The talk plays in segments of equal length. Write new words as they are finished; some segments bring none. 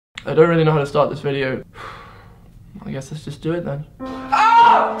I don't really know how to start this video. I guess let's just do it then.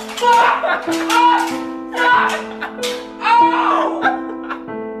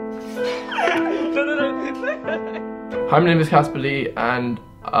 Hi, my name is Jaspar Lee, and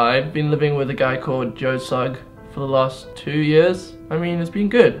I've been living with a guy called Joe Sugg for the last 2 years. I mean, it's been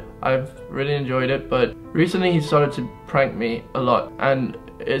good. I've really enjoyed it, but recently he started to prank me a lot, and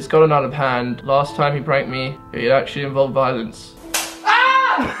it's gotten out of hand. Last time he pranked me, it actually involved violence.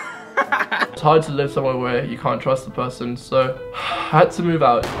 It's hard to live somewhere where you can't trust the person, so I had to move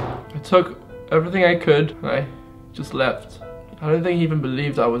out. I took everything I could, and I just left. I don't think he even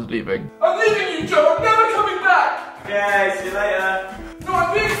believed I was leaving. I'm leaving you, Joe! I'm never coming back! Okay, see you later. No,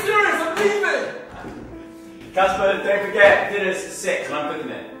 I'm being serious, I'm leaving! Jaspar, don't forget, dinner's at 6 and I'm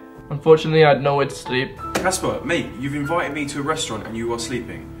cooking it. Unfortunately, I had nowhere to sleep. Jaspar, mate, you've invited me to a restaurant and you are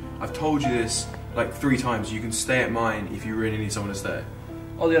sleeping. I've told you this like 3 times. You can stay at mine if you really need someone to stay.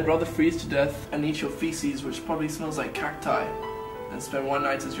 Ollie, I'd rather freeze to death and eat your feces, which probably smells like cacti, than spend one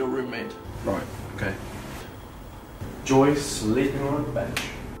night as your roommate. Right, okay. Joy sleeping on a bench.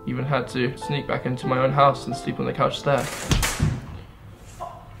 Even had to sneak back into my own house and sleep on the couch there.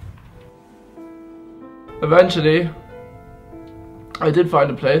 Eventually, I did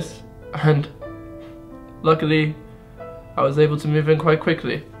find a place, and luckily, I was able to move in quite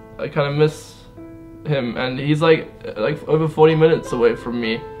quickly. I kind of miss him, and he's like over 40 minutes away from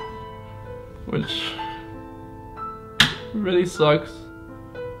me, which really sucks.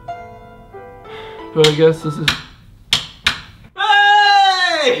 But I guess this is...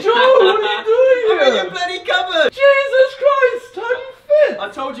 Hey! Joe, what are you doing here? I'm in your bloody cupboard! Jesus Christ, how do you fit? I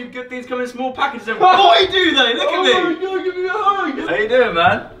told you good things come in small packages and boy do they! Look at me! Oh my God, give me a hug! How you doing,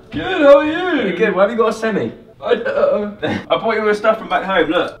 man? Good, how are you? Pretty good. Why have you got a semi? I bought you all your stuff from back home,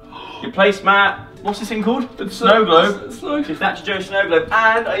 look. Your placemat. What's this thing called? The snow globe. Your Thatcher Joe snow globe.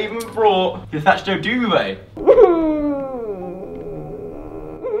 And I even brought your Thatcher Joe duvet.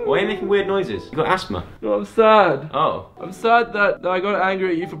 Why are you making weird noises? You got asthma? No, I'm sad. Oh. I'm sad that I got angry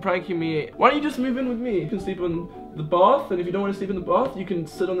at you for pranking me. Why don't you just move in with me? You can sleep on the bath, and if you don't want to sleep in the bath, you can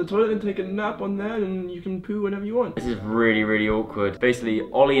sit on the toilet and take a nap on there, and you can poo whenever you want. This is really, really awkward. Basically,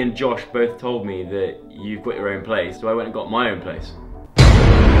 Ollie and Josh both told me that you've got your own place, so I went and got my own place.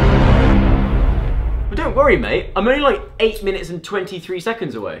 But don't worry, mate. I'm only like 8 minutes and 23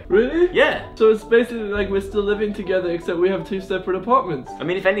 seconds away. Really? Yeah. So it's basically like we're still living together, except we have 2 separate apartments. I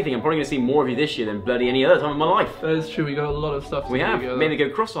mean, if anything, I'm probably going to see more of you this year than bloody any other time in my life. That is true, we got a lot of stuff to do together. Made me go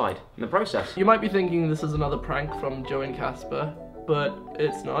cross-eyed in the process. You might be thinking this is another prank from Joe and Jaspar, but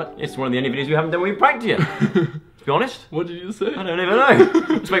it's not. It's one of the only videos we haven't done where we pranked you. To be honest. What did you say? I don't even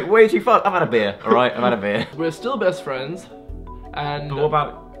know. It's like way too fast. I've had a beer, alright? I've had a beer. We're still best friends, and... But what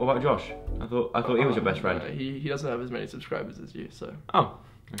about Josh? I thought he was your best friend. He doesn't have as many subscribers as you, so... Oh,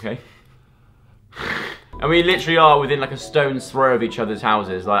 okay. And we literally are within like a stone's throw of each other's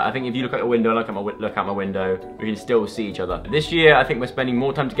houses. Like, I think if you look out the window and look out my window, we can still see each other. This year, I think we're spending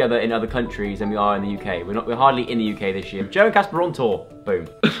more time together in other countries than we are in the UK. We're hardly in the UK this year. Joe and Jaspar on tour. Boom.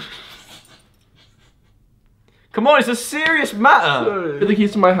 Come on, it's a serious matter. So, the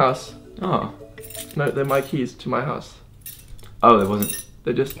keys to my house. Oh. No, they're my keys to my house. Oh, there wasn't.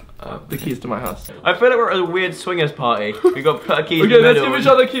 They're just the keys to my house. I feel like we're at a weird swingers party. We got put our keys in the Okay, let's middle. give each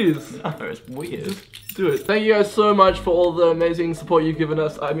other keys. Oh, it's weird. Do it. Thank you guys so much for all the amazing support you've given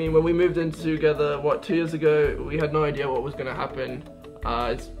us. I mean, when we moved in together, what, 2 years ago, we had no idea what was gonna happen.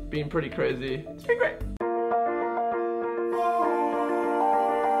 It's been pretty crazy. It's been great.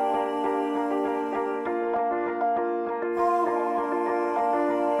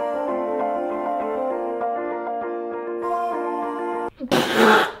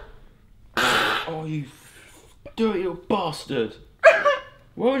 Oh, you dirty little bastard.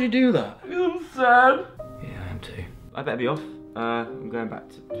 Why would you do that? I'm sad. Yeah, I am too. I better be off. I'm going back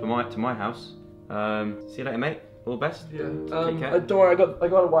to my house. See you later, mate. All the best. Yeah. Take care. Don't worry, I got a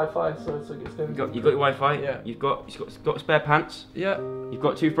Wi-Fi, so it's gonna. You got your Wi-Fi. Yeah. You've got spare pants. Yeah. You've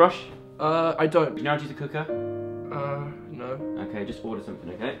got a toothbrush. I don't. You know how to use a cooker. No. Okay, just order something,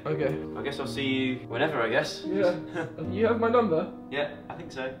 okay? Okay. I guess I'll see you whenever, I guess. Yeah. You have my number? Yeah, I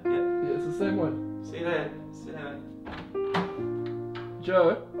think so. Yeah. Yeah, it's the same one. See you later. See you later.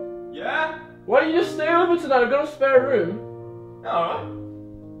 Joe? Yeah? Why don't you just stay over tonight? I've got a spare room. Alright.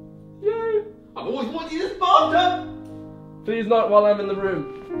 Yay! I've always wanted this bathtub! Please not while I'm in the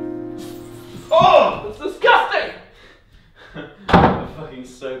room. Oh! It's disgusting! A fucking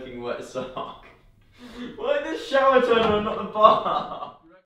soaking wet sock. Why did the shower turn on, not the bar?